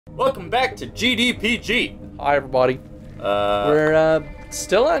Welcome back to GDPG. Hi, everybody. We're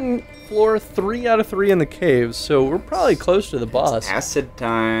still on floor 3 out of 3 in the caves, so we're probably close to the boss. It's acid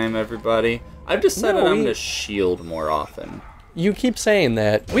time, everybody. I've decided I'm going to shield more often. You keep saying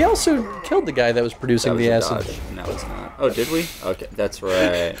that. We also killed the guy that was producing the acid. Dodge. No, it's not. Oh, did we? Okay, that's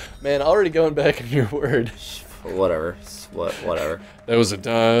right. Man, already going back on your word. Whatever. Whatever. That was a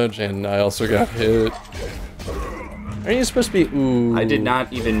dodge, and I also got hit. Aren't you supposed to be... Ooh. I did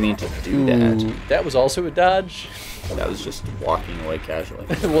not even mean to do that. That was also a dodge? That was just walking away casually.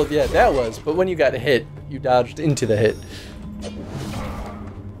 Well, yeah, that was. But when you got hit, you dodged into the hit.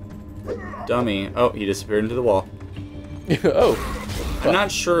 Dummy. Oh, he disappeared into the wall. Oh. I'm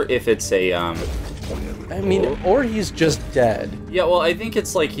not sure if it's a, I mean, or he's just dead. Yeah, well, I think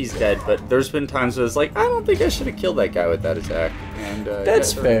it's like he's dead, but there's been times where it's like, I don't think I should have killed that guy with that attack. And,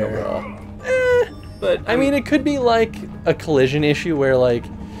 that's fair. But I mean, it could be like a collision issue where, like,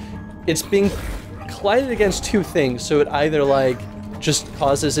 it's being collided against two things, so it either, like, just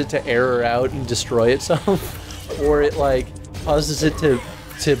causes it to error out and destroy itself, or it, like, causes it to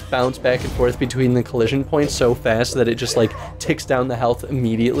bounce back and forth between the collision points so fast that it just, like, ticks down the health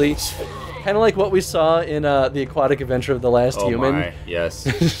immediately. Kind of like what we saw in The Aquatic Adventure of the Last Human. My, yes.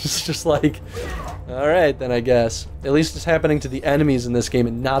 It's just like, alright then, I guess. At least it's happening to the enemies in this game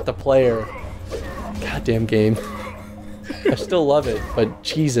and not the player. Goddamn game. I still love it, but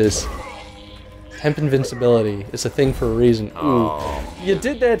Jesus. Temp invincibility is a thing for a reason. Ooh. Oh. You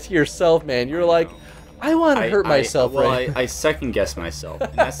did that to yourself, man. You're like, I want to hurt myself right now. I second guess myself.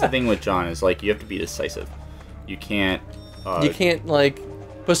 And that's the thing with John, is like, you have to be decisive. You can't... you can't, like,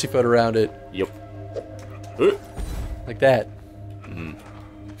 pussyfoot around it. Yep. Like that.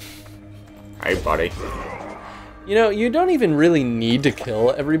 Hey, buddy. You know, you don't even really need to kill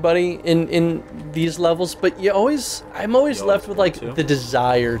everybody in these levels, but I'm always left with, like, the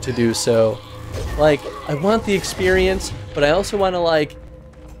desire to do so. Like, I want the experience, but I also want to, like,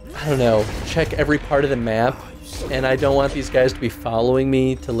 I don't know, check every part of the map, and I don't want these guys to be following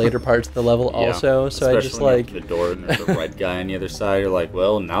me to later parts of the level also, so I just, like... the door and there's a red guy on the other side, you're like,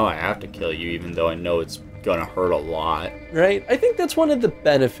 well, now I have to kill you, even though I know it's gonna hurt a lot. Right? I think that's one of the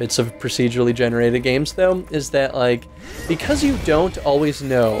benefits of procedurally generated games, though, is that, like, because you don't always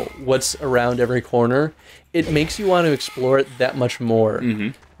know what's around every corner, it makes you want to explore it that much more.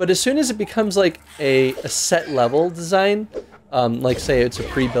 But as soon as it becomes, like, a set level design, like, say it's a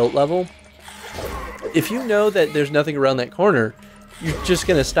pre-built level, if you know that there's nothing around that corner, you're just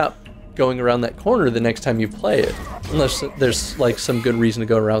gonna stop going around that corner the next time you play it. Unless there's, like, some good reason to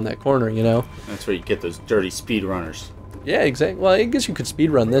go around that corner, you know? That's where you get those dirty speedrunners. Yeah, exactly. Well, I guess you could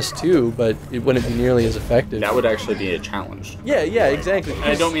speedrun this too, but it wouldn't be nearly as effective. That would actually be a challenge. Yeah, exactly. And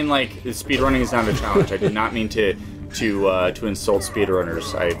I don't mean, like, speedrunning is not a challenge. I did not mean to insult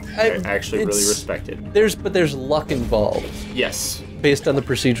speedrunners. I actually really respect it. But there's luck involved. Yes. Based on the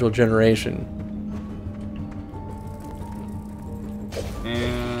procedural generation.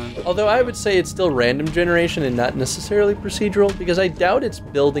 Although I would say it's still random generation and not necessarily procedural, because I doubt it's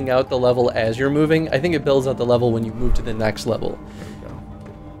building out the level as you're moving. I think it builds out the level when you move to the next level.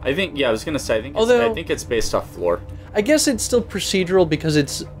 I think, yeah, I was gonna say, I think it's based off floor. I guess it's still procedural because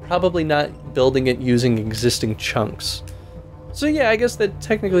it's probably not building it using existing chunks. So yeah, I guess that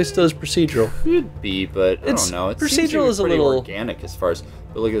technically still is procedural. Could be, but I don't know. Procedural is a little organic as far as.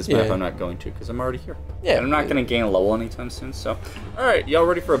 But look at this map. I'm not going to because I'm already here. Yeah, and I'm not going to gain a level anytime soon. So, all right, y'all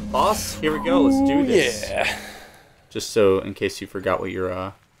ready for a boss? Here we go. Let's do this. Yeah. Just so in case you forgot what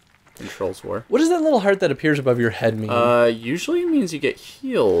your controls were. What does that little heart that appears above your head mean? Usually it means you get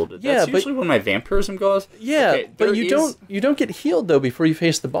healed. Yeah, that's usually when my vampirism goes. Yeah, okay, but you don't get healed though before you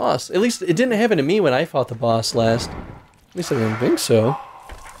face the boss. At least it didn't happen to me when I fought the boss last. At least I don't think so.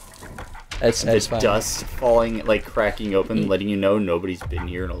 That's satisfying. The dust falling, like cracking open, letting you know nobody's been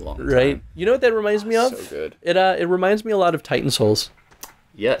here in a long time. Right. You know what that reminds me of? So good. It reminds me a lot of Titan Souls.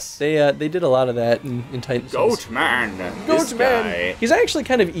 Yes. They did a lot of that in Titan Souls. Goatman. Goatman. He's actually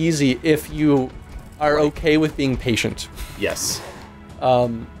kind of easy if you are okay with being patient. Yes.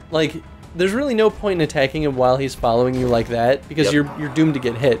 Like, there's really no point in attacking him while he's following you like that, because you're doomed to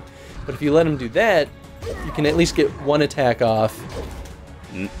get hit. But if you let him do that, you can at least get one attack off.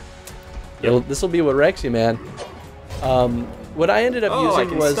 This will be what wrecks you, man. What I ended up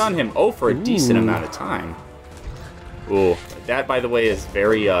using was... I can stun him. Oh, for a decent amount of time. Ooh. That, by the way, is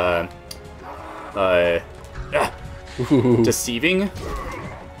very, deceiving.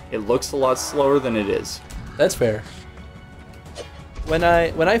 It looks a lot slower than it is. That's fair. When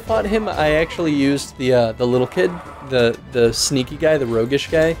I fought him, I actually used the little kid, the sneaky guy, the roguish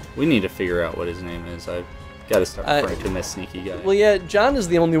guy. We need to figure out what his name is. Gotta stop referring to him as sneaky guy. Well, yeah, John is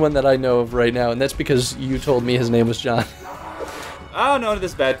the only one that I know of right now, and that's because you told me his name was John. Oh, no,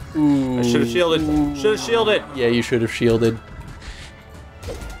 this is bad. Ooh. I should have shielded. Should have shielded. Yeah, you should have shielded.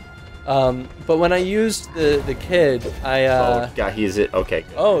 But when I used the kid, oh, God, he is it. Okay.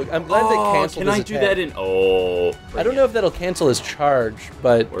 Good. Oh, I'm glad that canceled his Can I do attack. that in... Oh. I don't know if that'll cancel his charge,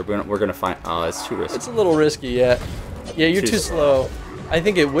 but... We're gonna find... Oh, it's too risky. It's a little risky, yeah. Yeah, you're too slow. I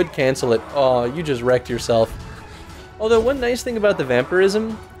think it would cancel it. Oh, you just wrecked yourself. Although one nice thing about the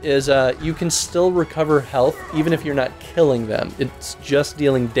vampirism is you can still recover health even if you're not killing them. It's just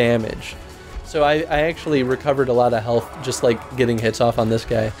dealing damage. So I actually recovered a lot of health just like getting hits off on this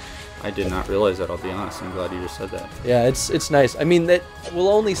guy. I did not realize that, I'll be honest. I'm glad you just said that. Yeah, it's nice. I mean, that will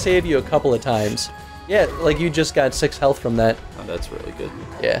only save you a couple of times. Yeah, like you just got 6 health from that. Oh, that's really good.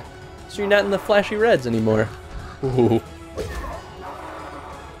 Yeah. So you're not in the flashy reds anymore. Ooh.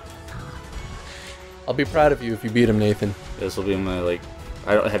 I'll be proud of you if you beat him, Nathan. This will be my, like...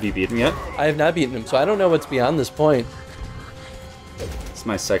 have you beaten him yet? I have not beaten him, so I don't know what's beyond this point. It's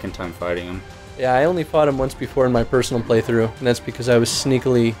my second time fighting him. Yeah, I only fought him once before in my personal playthrough, and that's because I was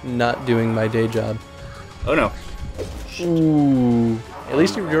sneakily not doing my day job. Oh, no. Ooh. At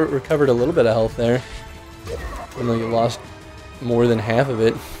least you recovered a little bit of health there. Even though you lost more than half of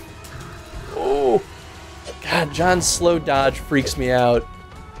it. Oh! God, John's slow dodge freaks me out.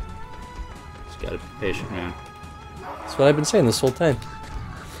 Just gotta be patient, man. That's what I've been saying this whole time.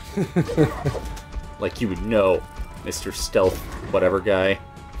 Like you would know, Mr. Stealth whatever guy.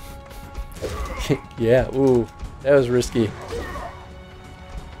 Yeah, ooh. That was risky.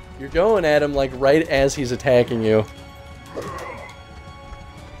 You're going at him like right as he's attacking you.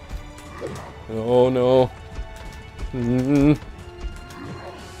 Oh no.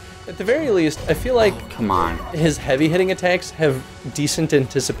 At the very least, I feel like Come on. his heavy hitting attacks have decent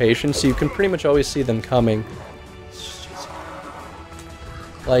anticipation, so you can pretty much always see them coming.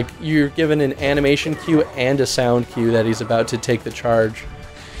 Like, you're given an animation cue and a sound cue that he's about to take the charge.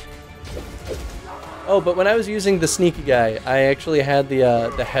 Oh, but when I was using the sneaky guy, I actually had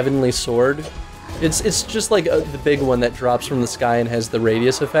the heavenly sword. It's just like the big one that drops from the sky and has the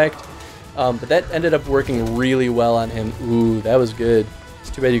radius effect. But that ended up working really well on him. Ooh, that was good. It's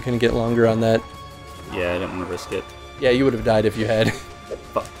too bad you couldn't get longer on that. Yeah, I didn't want to risk it. Yeah, you would have died if you had.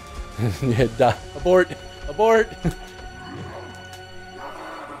 Fuck. Yeah, abort! Abort!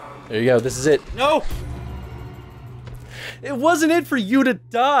 There you go, this is it. No! It wasn't it for you to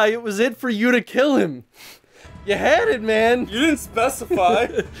die, it was it for you to kill him. You had it, man. You didn't specify.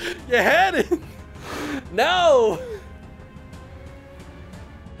 You had it. No!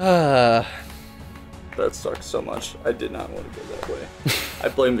 That sucks so much. I did not want to go that way. I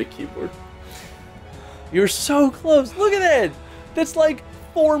blame the keyboard. You're so close. Look at that. That's like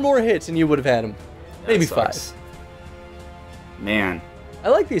 4 more hits and you would have had him. Maybe 5. Man. I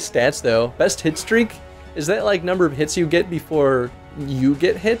like these stats though. Best hit streak? Is that like number of hits you get before you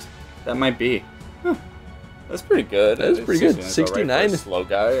get hit? That might be. Huh. That's pretty good. That's pretty good. 69. Right for a slow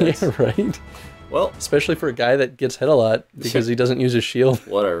guy. Yeah, right. Well, especially for a guy that gets hit a lot because he doesn't use his shield.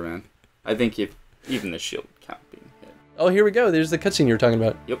 Whatever, man. I think even the shield count being hit. Oh, here we go. There's the cutscene you were talking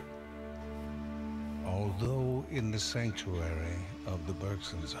about. Yep. Although in the sanctuary of the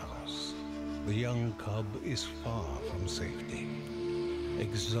Bergson's house, the young cub is far from safety.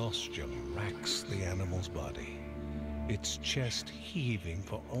 Exhaustion racks the animal's body, its chest heaving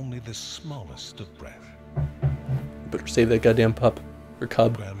for only the smallest of breath. Better save that goddamn pup, or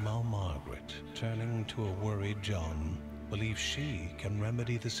cub. Grandma Margaret, turning to a worried John, believes she can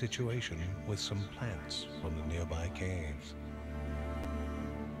remedy the situation with some plants from the nearby caves.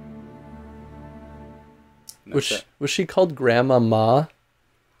 Was she called Grandma Ma?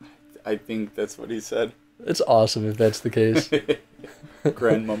 I think that's what he said. It's awesome if that's the case.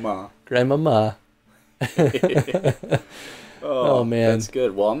 Grandmama. Grandmama. Oh man, that's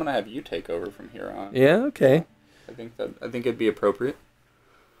good. Well, I'm gonna have you take over from here on. Yeah, okay. I think it'd be appropriate.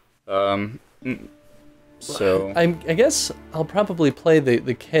 So I guess I'll probably play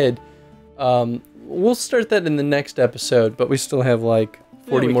the kid. We'll start that in the next episode, but we still have like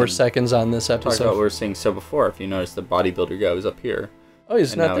 40 more seconds on this episode. Talk about what we were saying so before. If you notice, the bodybuilder guy was up here. Oh,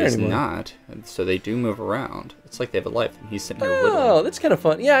 he's not there anymore. He's not. And so they do move around. It's like they have a life, and he's sitting here whittling. whittling. That's kind of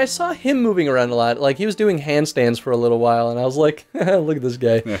fun. Yeah, I saw him moving around a lot. Like, he was doing handstands for a little while, and I was like, look at this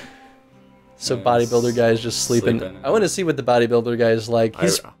guy. Yeah. So bodybuilder guy is just sleeping. I want to see what the bodybuilder guy is like.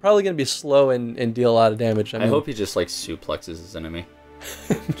 He's probably going to be slow and deal a lot of damage. I hope he just, like, suplexes his enemy.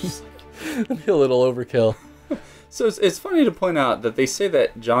 That'd be a little overkill. So it's funny to point out that they say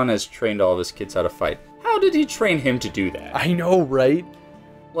that John has trained all of his kids how to fight. How did he train him to do that? I know, right?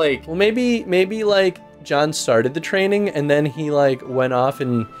 Like, well, maybe like John started the training, and then he like went off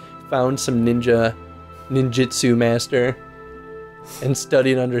and found some ninjutsu master and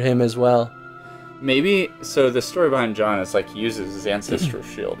studied under him as well. Maybe, so the story behind John is like he uses his ancestral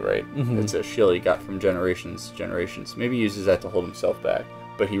shield, right? It's a shield he got from generations. Maybe he uses that to hold himself back,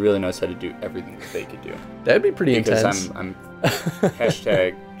 but he really knows how to do everything that they could do. That'd be pretty intense. Because I'm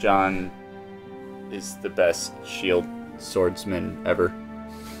hashtag John is the best shield swordsman ever.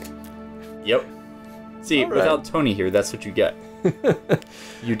 Yep. See, without Tony here, that's what you get.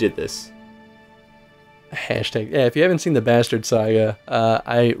 You did this. Hashtag. Yeah, if you haven't seen the Bastard Saga,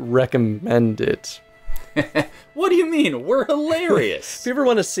 I recommend it. What do you mean? We're hilarious. If you ever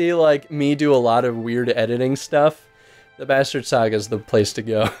want to see like me do a lot of weird editing stuff, the Bastard Saga is the place to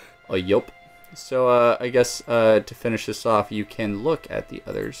go. Oh, yup. So I guess to finish this off, you can look at the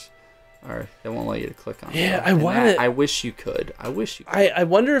others. Or they won't let you to click on. Yeah, I want it. I wish you could. I wish you could. I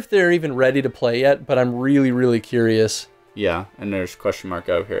wonder if they're even ready to play yet, but I'm really, really curious. Yeah, and there's a question mark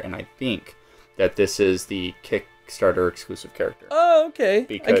over here, and I think that this is the Kickstarter exclusive character. Oh, okay.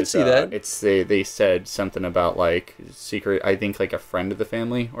 Because I can see that. It's they said something about like secret. I think like a friend of the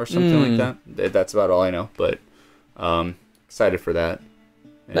family or something like that. That's about all I know, but excited for that.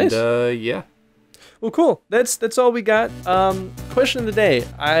 And, nice. Yeah. Well, cool. That's all we got. Question of the day.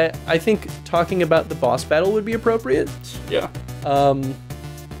 I think talking about the boss battle would be appropriate. Yeah.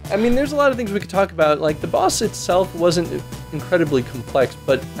 I mean, there's a lot of things we could talk about. Like, the boss itself wasn't incredibly complex,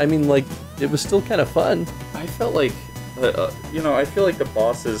 but, I mean, like, it was still kind of fun. I felt like, I feel like the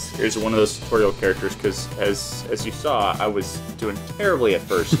boss is one of those tutorial characters, because as you saw, I was doing terribly at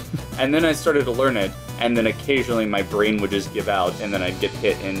first, and then I started to learn it, and then occasionally my brain would just give out, and then I'd get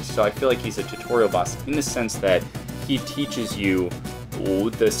hit, and so I feel like he's a tutorial boss in the sense that he teaches you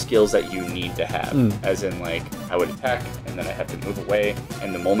the skills that you need to have, as in like I would attack and then I have to move away,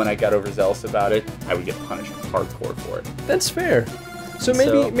 and the moment I got overzealous about it, I would get punished hardcore for it. That's fair. So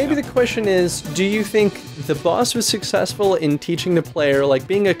maybe the question is, do you think the boss was successful in teaching the player, like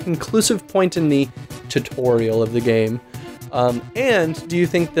being a conclusive point in the tutorial of the game, and do you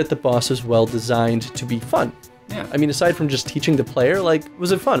think that the boss is well designed to be fun? Yeah. I mean, aside from just teaching the player, like,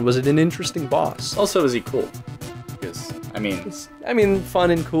 was it fun? Was it an interesting boss? Also, is he cool? Because I mean,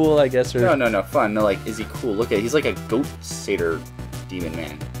 fun and cool, I guess. Or... No, fun. No, like, is he cool? Look at, he's like a goat satyr demon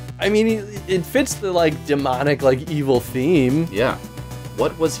man. I mean, it fits the like demonic, like evil theme. Yeah.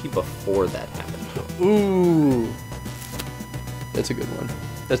 What was he before that happened to him? Ooh, that's a good one.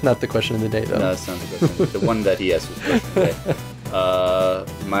 That's not the question of the day, though. No, that's not the question. The one that he asked was the question of the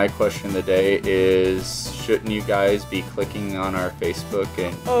day. My question of the day is: shouldn't you guys be clicking on our Facebook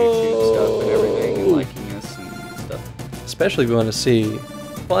and YouTube stuff and everything, and liking us and stuff? Especially if you want to see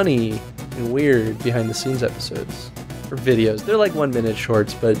funny and weird behind-the-scenes episodes or videos. They're like 1-minute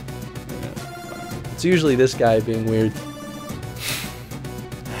shorts, but it's usually this guy being weird.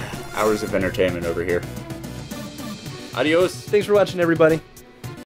 Hours of entertainment over here. Adios. Thanks for watching, everybody.